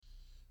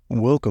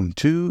Welcome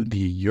to the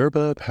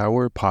Yerba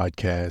Power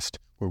Podcast,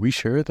 where we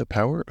share the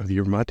power of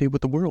yerba mate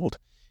with the world.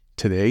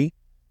 Today,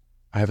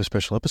 I have a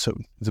special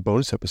episode. It's a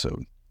bonus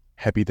episode.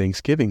 Happy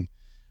Thanksgiving.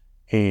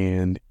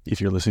 And if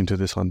you're listening to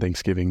this on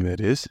Thanksgiving,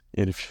 that is,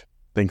 and if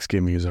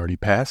Thanksgiving is already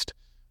passed,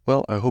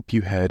 well, I hope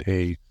you had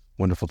a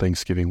wonderful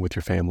Thanksgiving with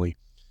your family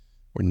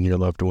or your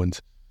loved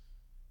ones.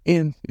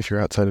 And if you're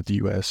outside of the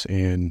U.S.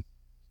 and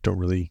don't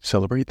really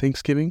celebrate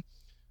Thanksgiving,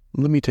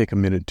 let me take a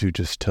minute to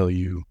just tell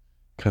you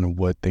kind of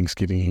what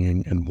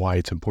Thanksgiving and why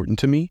it's important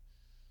to me.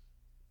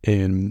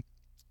 And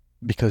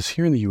because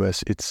here in the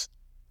U.S., it's,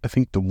 I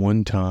think, the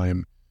one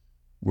time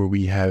where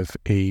we have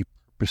a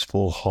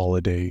purposeful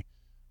holiday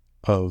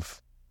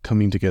of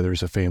coming together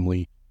as a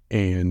family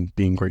and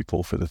being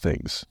grateful for the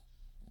things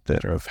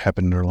that have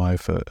happened in our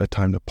life, a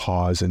time to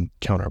pause and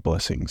count our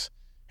blessings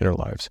in our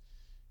lives.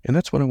 And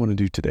that's what I want to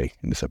do today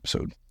in this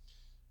episode.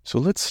 So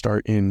let's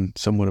start in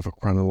somewhat of a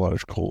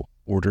chronological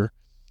order.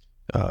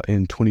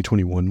 In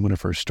 2021, when I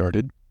first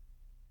started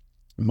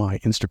my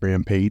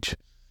Instagram page,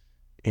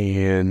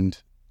 and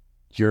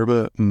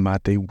Yerba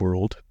Mate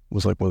World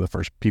was like one of the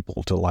first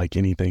people to like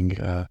anything.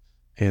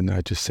 And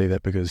I just say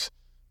that because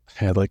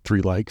I had like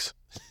 3 likes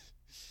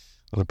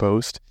on a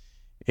post.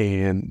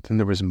 And then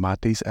there was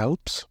Mate's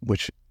Alps,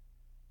 which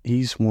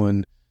he's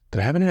one that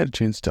I haven't had a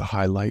chance to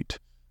highlight,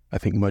 I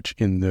think, much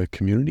in the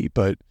community,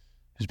 but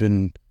has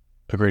been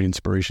a great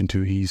inspiration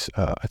too. He's,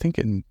 I think,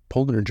 in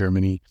Poland or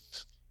Germany,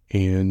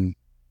 and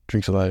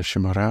drinks a lot of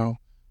chimarrão,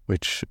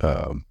 which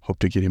hope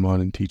to get him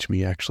on and teach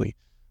me, actually.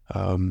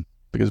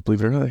 Because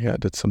believe it or not, yeah,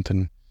 that's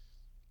something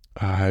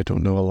I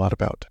don't know a lot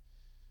about.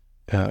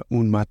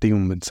 Un mate,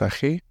 un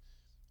mensaje.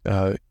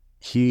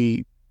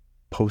 He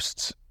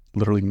posts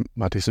literally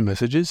mates and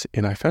messages,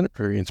 and I found it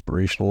very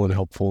inspirational and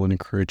helpful and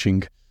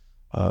encouraging.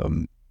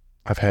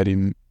 I've had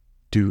him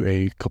do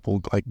a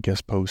couple like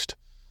guest posts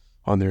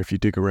on there if you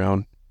dig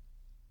around.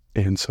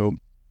 And so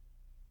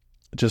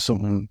just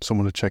someone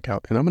to check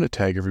out. And I'm going to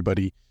tag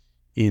everybody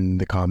in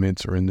the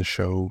comments or in the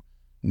show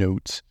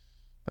notes.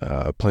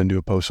 Plan to do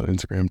a post on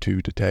Instagram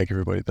too, to tag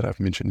everybody that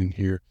I've mentioned in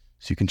here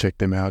so you can check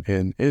them out.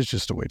 And it's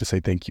just a way to say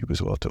thank you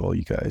as well to all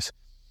you guys.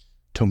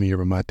 Tomi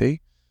Yerba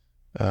Mate,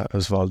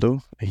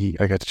 Osvaldo,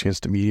 I got the chance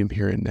to meet him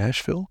here in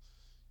Nashville.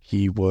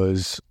 He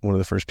was one of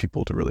the first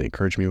people to really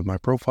encourage me with my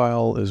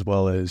profile, as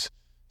well as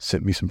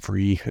sent me some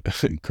free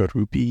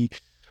Karupi.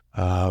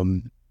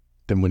 Then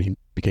when he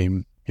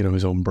became,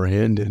 his own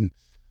brand, and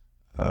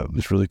it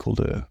was really cool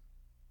to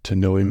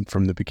know him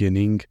from the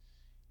beginning,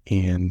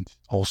 and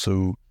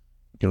also,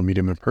 meet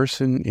him in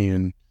person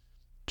and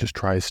just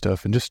try his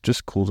stuff, and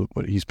just cool to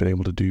what he's been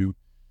able to do.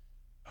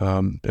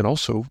 And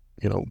also,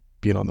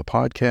 being on the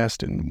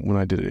podcast, and when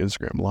I did an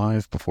Instagram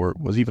Live before it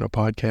was even a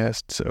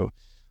podcast. So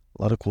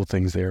a lot of cool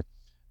things there.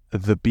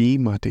 The Bee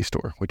Mate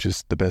Store, which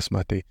is the best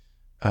mate,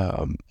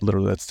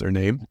 literally that's their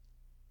name.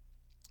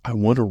 I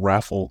won a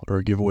raffle or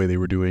a giveaway they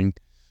were doing,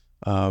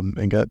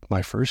 and got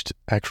my first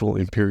actual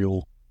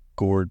Imperial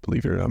gourd,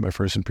 believe it or not, my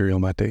first Imperial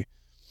mate.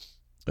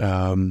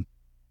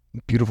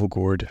 Beautiful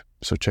gourd,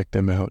 so check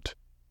them out,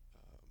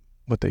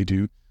 what they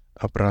do.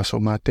 Abrazo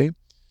Mate.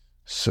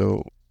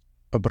 So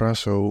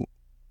Abrazo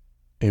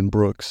and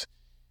Brooks,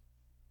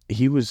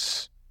 he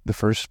was the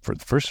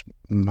first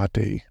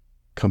mate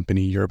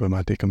company, yerba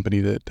mate company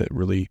that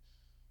really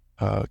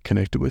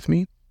connected with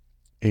me,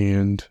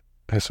 and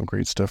has some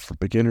great stuff for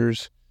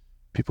beginners,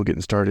 people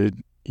getting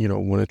started,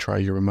 want to try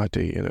yerba mate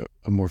in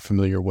a more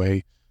familiar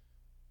way.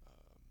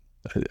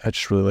 I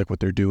just really like what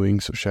they're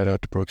doing, so shout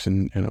out to Brooks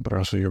and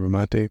Abrazo Yerba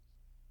Mate.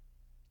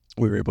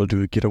 We were able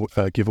to do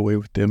a giveaway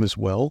with them as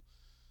well,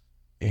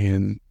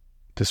 and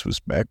this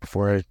was back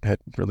before I had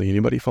really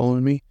anybody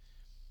following me.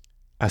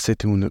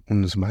 Hacete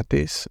unos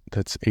mates,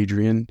 that's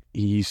Adrian.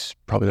 He's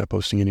probably not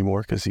posting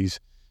anymore because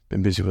he's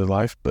been busy with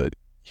life, but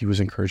he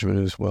was encouragement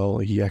as well.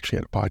 He actually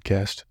had a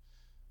podcast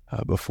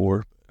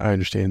before. I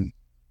understand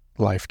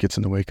life gets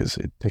in the way because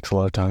it takes a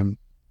lot of time,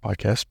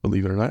 podcast,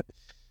 believe it or not.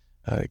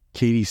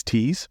 Katie's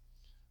Teas,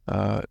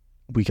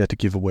 we got to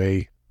give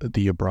away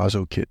the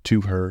Abrazo kit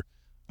to her.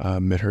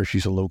 Met her.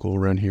 She's a local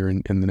around here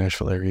in the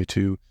Nashville area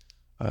too.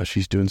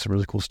 She's doing some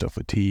really cool stuff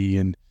with tea,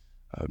 and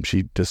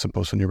she does some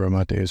posts on Yerba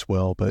Mate as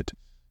well, but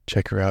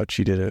check her out.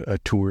 She did a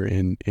tour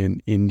in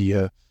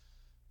India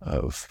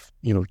of,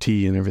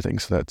 tea and everything.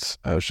 So that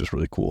was just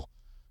really cool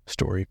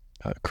story.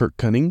 Kirk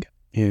Cunning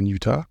in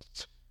Utah.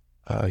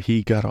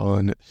 He got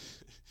on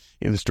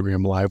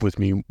Instagram Live with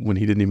me when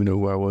he didn't even know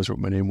who I was or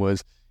what my name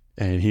was,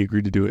 and he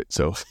agreed to do it.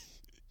 So,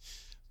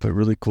 but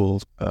really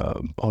cool.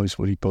 Always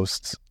when he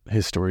posts,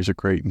 his stories are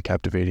great and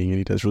captivating, and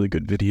he does really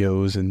good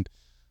videos, and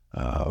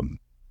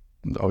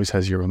always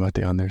has Yerba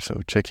Mate on there.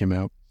 So check him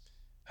out.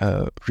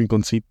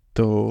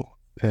 Rinconcito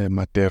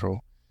Matero.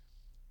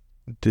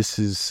 This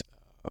is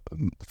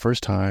the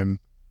first time,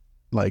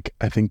 I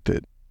think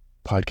that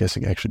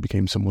podcasting actually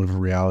became somewhat of a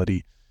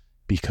reality,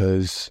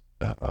 because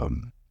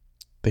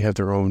they have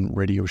their own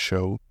radio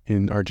show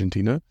in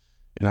Argentina,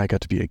 and I got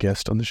to be a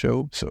guest on the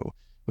show. So it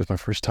was my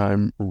first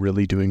time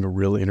really doing a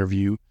real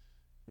interview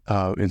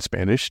in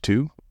Spanish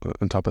too,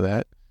 on top of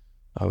that.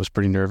 I was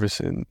pretty nervous,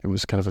 and it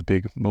was kind of a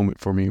big moment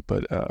for me.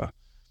 But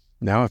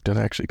now I've done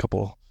actually a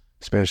couple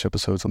Spanish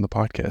episodes on the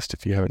podcast.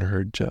 If you haven't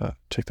heard,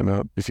 check them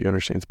out if you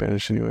understand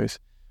Spanish anyways.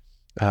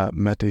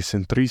 Mate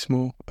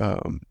Centrismo,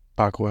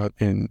 Paco out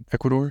in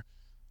Ecuador.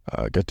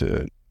 Got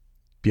to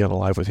be on a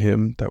live with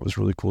him. That was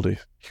really cool to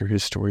hear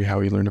his story, how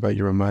he learned about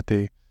yerba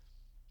mate.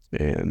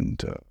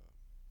 And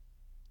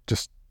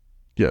so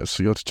you'll have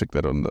to check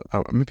that on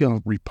maybe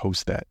I'll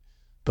repost that,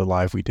 the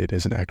live we did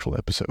as an actual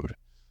episode.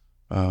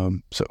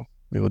 So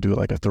maybe we'll do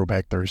like a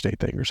Throwback Thursday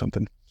thing or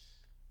something.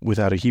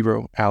 Without a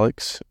Hero,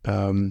 Alex,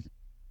 I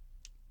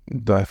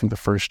think the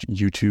first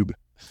YouTube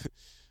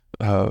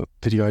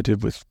video I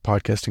did with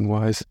podcasting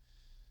wise,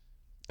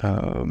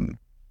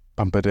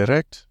 Pampa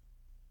Direct,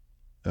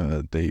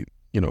 they,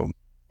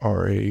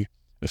 are a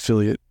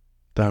affiliate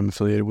that I'm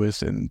affiliated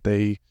with, and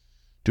they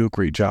do a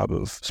great job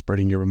of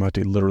spreading yerba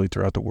mate literally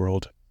throughout the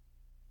world.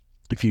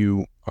 If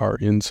you are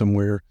in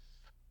somewhere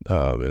in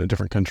a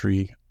different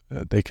country,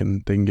 they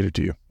can get it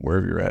to you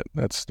wherever you're at.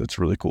 That's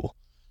really cool.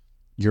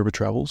 Yerba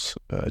Travels,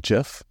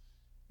 Jeff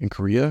in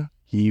Korea,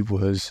 he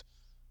was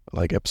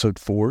like episode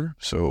 4,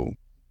 so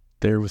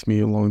there with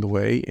me along the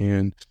way,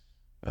 and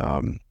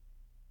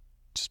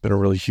just been a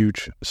really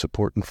huge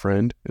support and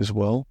friend as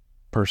well,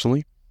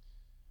 personally.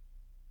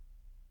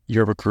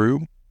 Yerba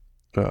Crew,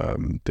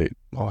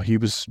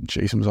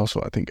 Jason was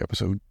also, I think,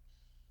 episode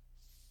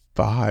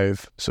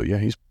 5, so yeah,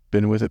 he's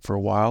been with it for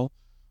a while,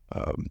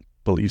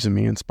 believes in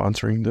me and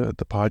sponsoring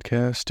the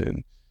podcast,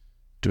 and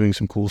doing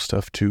some cool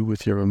stuff too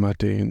with yerba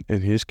mate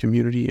and his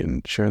community,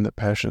 and sharing that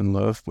passion and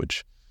love,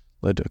 which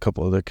led to a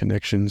couple other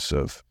connections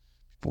of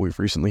people we've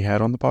recently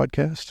had on the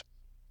podcast.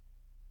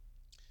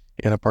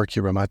 Anna Park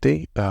Yerba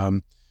Mate,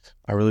 I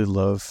really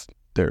love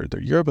their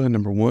yerba,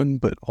 number one,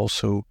 but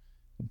also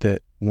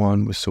that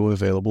Juan was so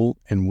available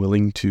and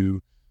willing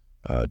to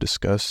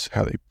discuss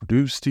how they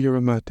produce the yerba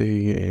mate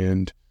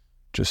and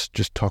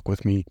just talk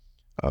with me.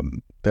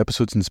 The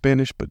episode's in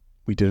Spanish, but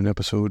we did an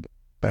episode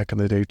back in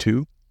the day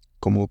too,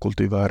 Como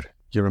Cultivar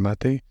Yerba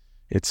Mate.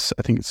 I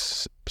think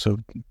it's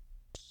episode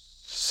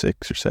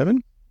 6 or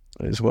 7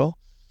 as well.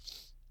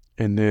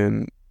 And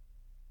then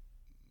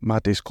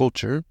Mate's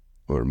Culture,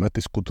 or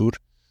Mate's Culture,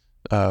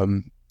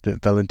 the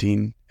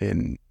Valentin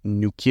in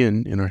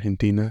Neuquén in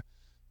Argentina.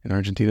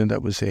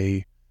 That was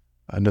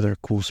another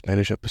cool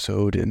Spanish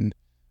episode, and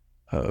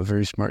a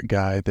very smart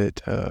guy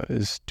that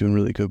is doing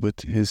really good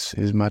with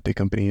his mate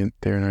company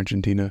there in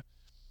Argentina.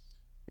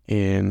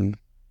 And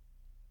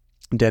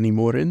Danny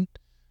Morin,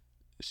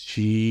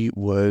 she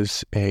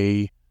was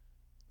a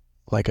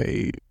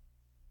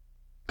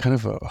kind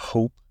of a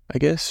hope, I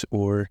guess,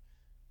 or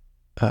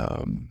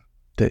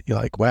that you're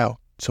like, wow,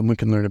 someone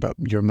can learn about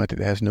yerba mate that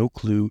has no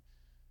clue.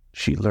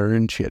 She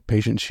learned, she had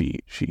patience, she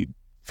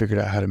figured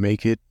out how to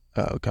make it.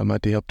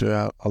 Mate helped her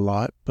out a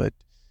lot, but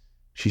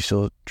she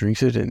still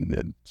drinks it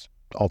and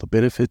all the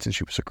benefits, and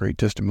she was a great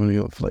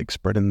testimonial of like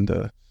spreading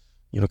the,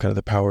 kind of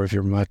the power of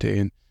yerba mate.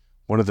 And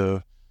one of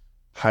the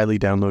highly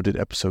downloaded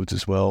episodes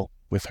as well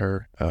with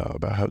her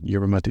about how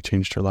yerba mate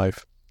changed her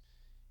life.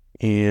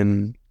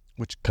 And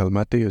which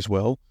Calamate as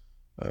well,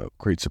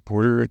 great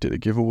supporter, did a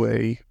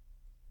giveaway.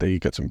 They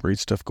got some great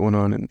stuff going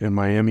on in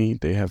Miami.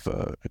 They have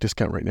a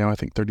discount right now, I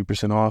think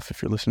 30% off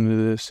if you're listening to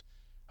this.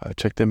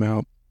 Check them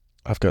out.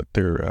 I've got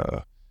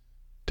their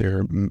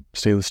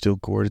stainless steel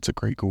gourd. It's a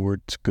great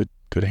gourd. It's a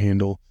good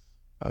handle,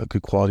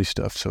 good quality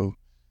stuff. So,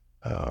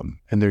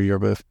 and their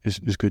yerba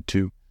is good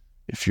too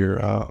if you're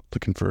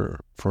looking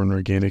for an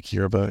organic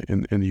yerba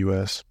in the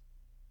U.S.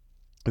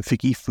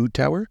 Vicky Food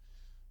Tower,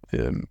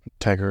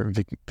 tag her,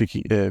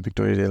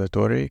 Victoria de la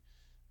Torre.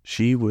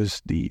 She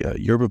was the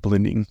yerba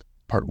blending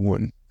part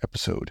 1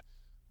 episode,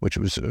 which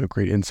was a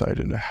great insight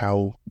into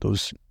how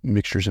those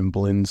mixtures and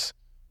blends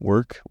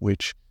work,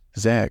 which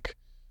Zach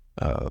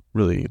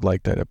really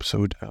liked that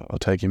episode. I'll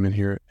tag him in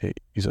here.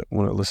 He's a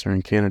listener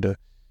in Canada.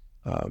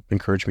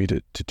 Encouraged me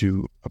to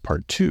do a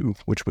part 2,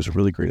 which was a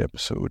really great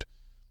episode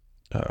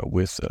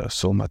with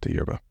Sol Mate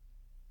Yerba.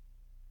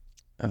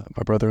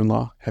 My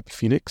brother-in-law, Happy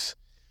Phoenix.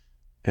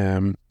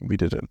 We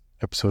did an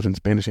episode in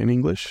Spanish and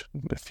English,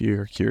 if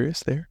you're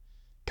curious there.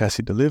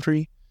 Casi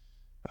Delivery.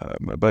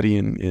 My buddy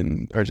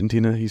in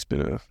Argentina, he's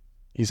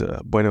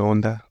a buena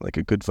onda, like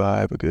a good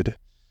vibe, a good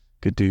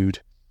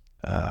dude.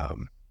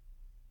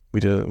 We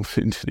did a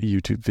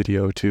YouTube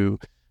video too,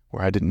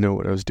 where I didn't know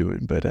what I was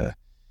doing, but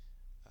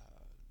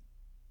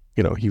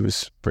he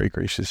was very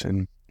gracious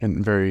and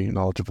very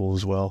knowledgeable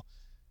as well.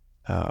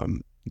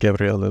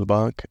 Gabriel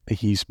Lilbank,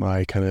 he's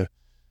my kind of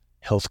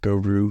health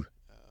guru.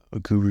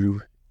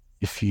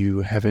 If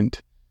you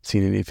haven't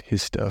seen any of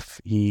his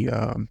stuff, he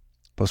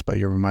posts by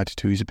Yerba Mate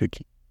too. He's a big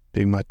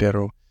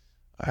matero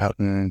out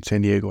in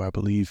San Diego, I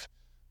believe,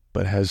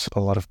 but has a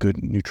lot of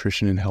good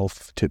nutrition and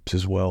health tips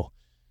as well.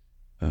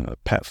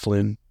 Pat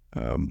Flynn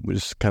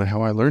was kind of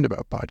how I learned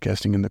about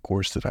podcasting in the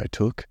course that I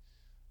took.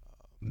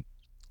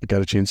 I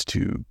got a chance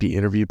to be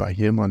interviewed by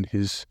him on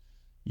his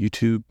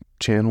YouTube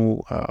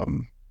channel,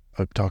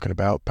 talking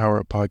about Power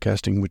Up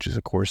Podcasting, which is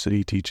a course that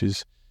he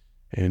teaches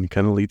and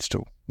kind of leads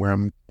to where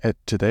I'm at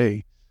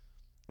today.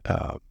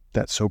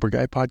 That Sober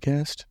Guy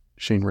podcast,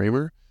 Shane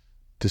Raymer.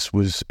 This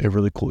was a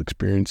really cool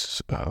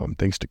experience,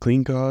 thanks to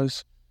Clean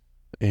Cause,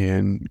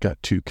 and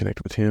got to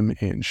connect with him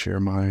and share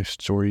my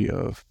story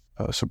of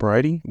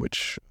sobriety,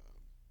 which,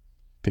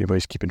 if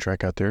anybody's keeping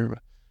track out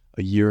there,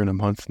 a year and a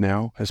month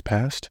now has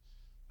passed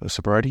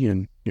sobriety,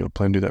 and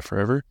plan to do that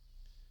forever.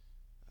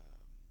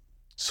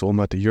 Soul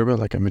Mate Yerba,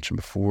 like I mentioned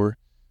before,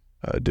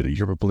 did a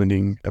yerba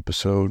blending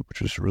episode,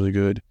 which was really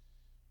good.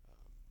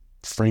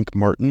 Frank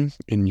Martin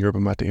in Yerba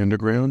Mate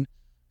Underground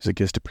is a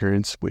guest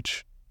appearance,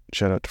 which,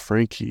 shout out to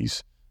Frank.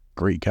 He's a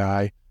great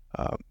guy,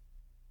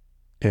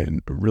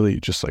 and really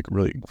just like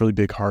really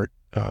big heart,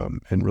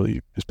 and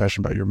really is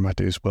passionate about yerba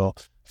mate as well.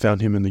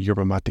 Found him in the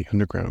Yerba Mate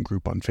Underground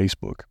group on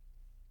Facebook,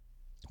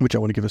 which I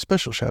want to give a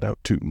special shout out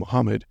to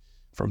Mohammed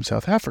from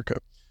South Africa.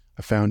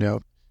 I found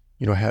out,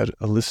 I had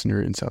a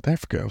listener in South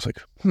Africa. I was like,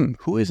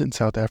 who is in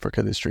South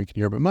Africa that's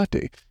drinking yerba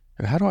mate?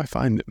 And how do I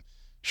find him?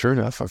 Sure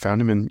enough, I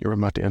found him in Yerba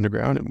Mate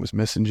Underground and was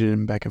messaging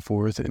him back and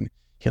forth, and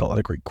he had a lot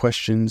of great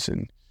questions,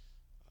 and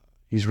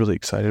he's really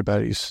excited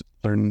about it. He's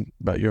learned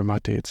about yerba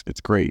mate. It's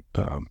great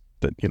that,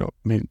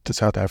 to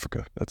South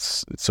Africa.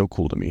 It's so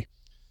cool to me.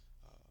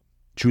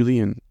 Julie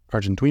in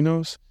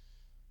Argentinos,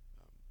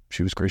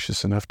 she was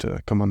gracious enough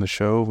to come on the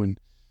show, and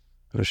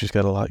I know she's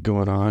got a lot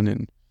going on,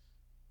 and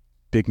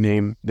big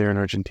name there in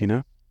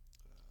Argentina.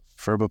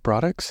 Ferba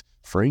Products,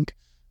 Frank,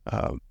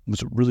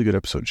 was a really good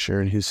episode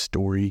sharing his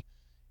story,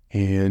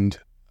 and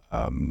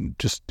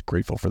just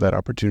grateful for that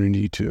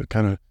opportunity to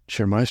kind of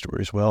share my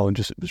story as well. And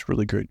just, it was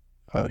really good.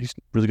 He's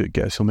a really good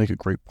guest. He'll make a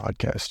great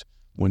podcast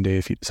one day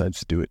if he decides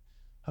to do it.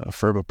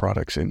 Ferba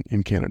Products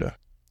in Canada.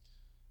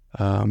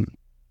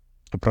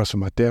 Abrazo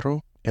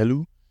Matero,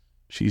 Elu,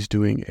 she's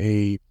doing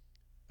a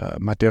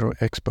Matero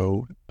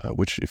Expo,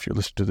 which, if you're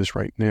listening to this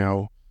right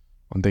now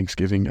on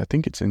Thanksgiving, I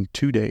think it's in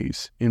 2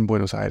 days in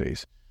Buenos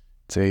Aires.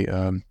 It's a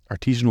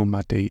artisanal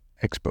mate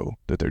expo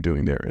that they're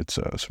doing there. It's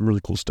some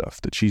really cool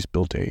stuff that she's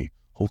built a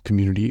whole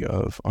community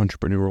of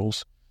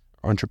entrepreneurs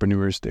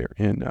there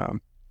in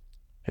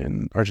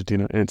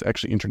Argentina, and it's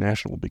actually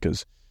international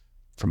because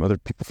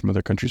people from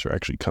other countries are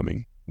actually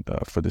coming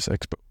for this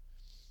expo.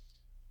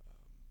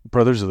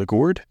 Brothers of the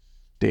Gourd,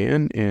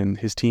 Dan and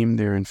his team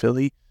there in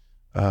Philly,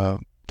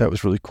 that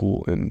was really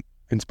cool and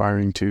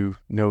inspiring to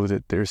know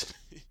that there's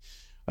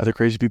other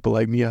crazy people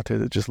like me out there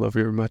that just love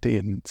yerba mate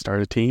and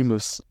start a team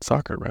of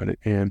soccer around it.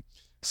 And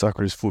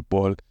soccer is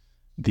football.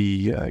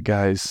 The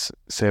guys,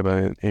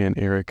 Seba and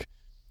Eric,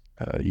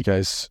 you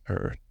guys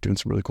are doing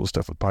some really cool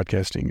stuff with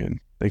podcasting, and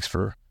thanks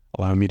for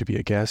allowing me to be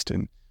a guest,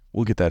 and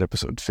we'll get that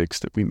episode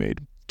fixed that we made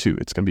too.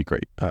 It's going to be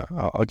great.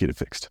 I'll get it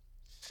fixed.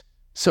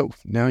 So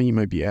now you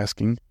might be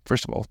asking,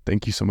 first of all,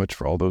 thank you so much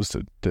for all those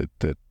that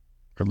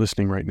are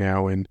listening right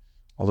now, and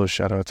all those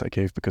shout outs I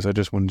gave, because I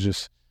just wanted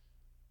to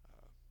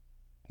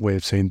way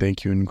of saying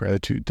thank you and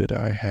gratitude that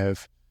I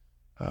have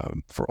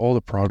for all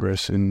the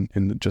progress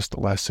in just the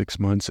last 6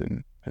 months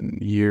and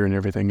year and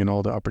everything, and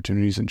all the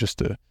opportunities, and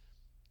just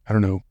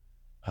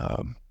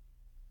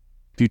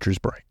future's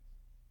bright.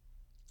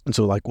 And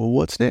so, like, well,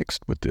 what's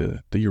next with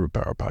the Yerba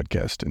Power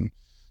podcast and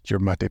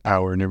Yerba Mate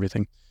Power and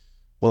everything?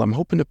 Well, I'm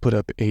hoping to put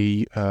up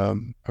a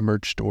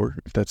merch store.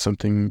 If that's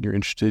something you're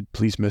interested,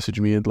 please message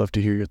me. I'd love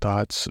to hear your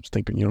thoughts. I was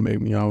thinking,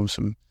 maybe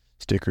some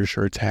stickers,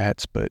 shirts,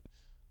 hats, but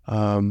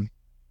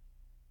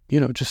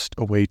just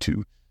a way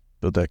to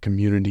build that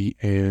community,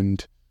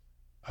 and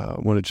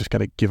want to just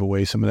kind of give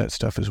away some of that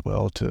stuff as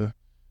well to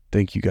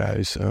thank you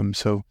guys.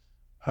 So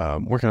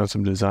working on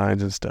some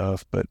designs and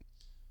stuff, but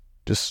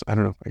just,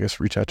 I guess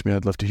reach out to me.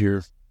 I'd love to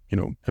hear,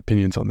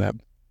 opinions on that.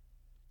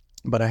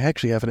 But I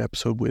actually have an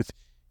episode with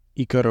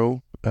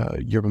Icaro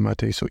Yerba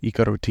Mate, so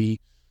Icaro Tea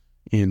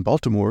in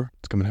Baltimore.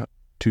 It's coming out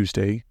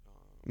Tuesday.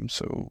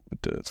 So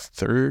the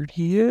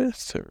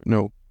 30th,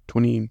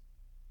 27th,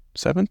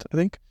 I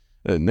think.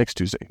 Next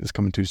Tuesday, this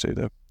coming Tuesday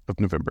of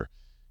November,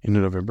 into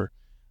November.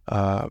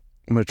 I'm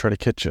going to try to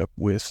catch up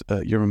with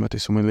Yerba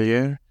Mate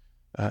Sommelier,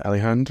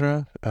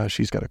 Alejandra.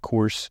 She's got a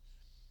course.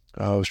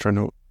 I was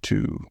trying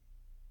to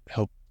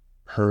help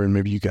her and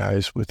maybe you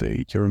guys with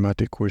a Yerba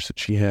Mate course that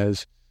she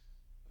has.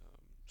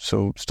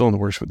 So still in the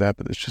works with that,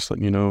 but it's just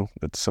letting you know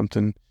that's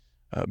something.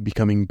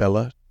 Becoming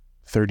Bella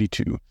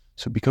 32.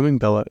 So Becoming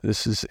Bella,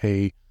 this is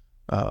a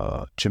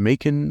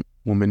Jamaican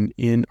woman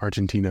in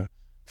Argentina.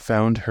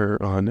 Found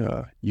her on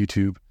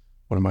YouTube,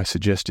 one of my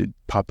suggested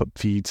pop-up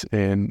feeds,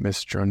 and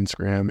messaged her on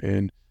Instagram,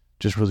 and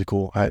just really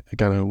cool. I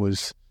kind of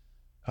was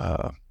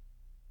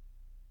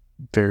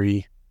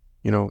very,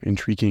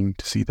 intriguing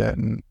to see that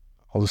and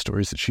all the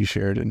stories that she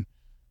shared, and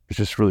it's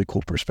just really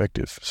cool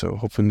perspective. So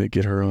hoping to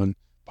get her on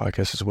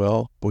podcast as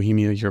well.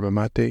 Bohemia Yerba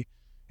Mate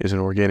is an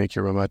organic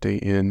yerba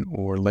mate in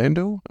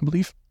Orlando, I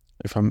believe.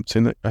 If I'm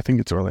saying that, I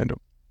think it's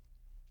Orlando.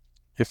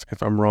 If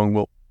I'm wrong,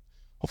 we'll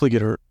hopefully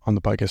get her on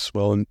the podcast as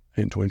well in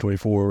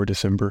 2024 or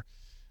December,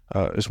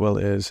 as well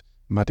as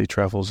Mate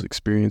Travels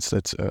Experience.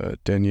 That's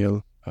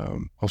Danielle,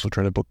 also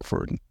trying to book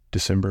for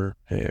December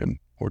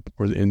or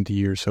the end of the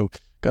year. So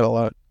got a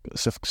lot of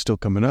stuff still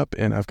coming up,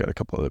 and I've got a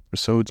couple of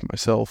episodes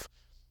myself.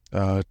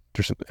 There's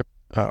some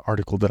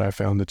article that I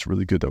found that's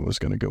really good that I was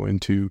going to go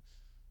into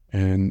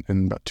and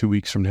about 2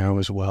 weeks from now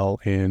as well,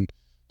 and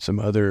some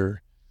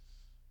other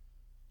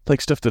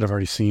like stuff that I've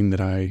already seen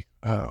that I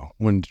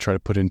wanted to try to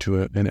put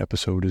into an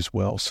episode as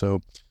well.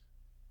 So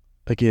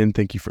again,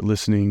 thank you for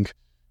listening,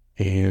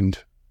 and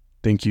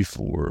thank you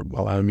for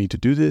allowing me to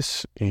do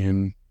this,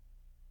 and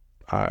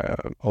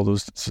all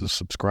those that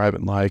subscribe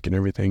and like and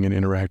everything and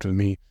interact with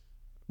me,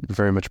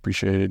 very much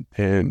appreciated,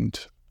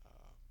 and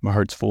my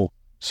heart's full.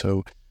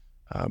 So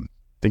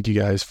thank you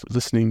guys for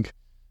listening,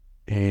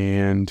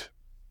 and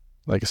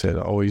like I said,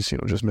 always,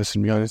 just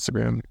message me on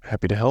Instagram.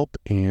 Happy to help,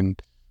 and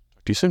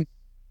talk to you soon.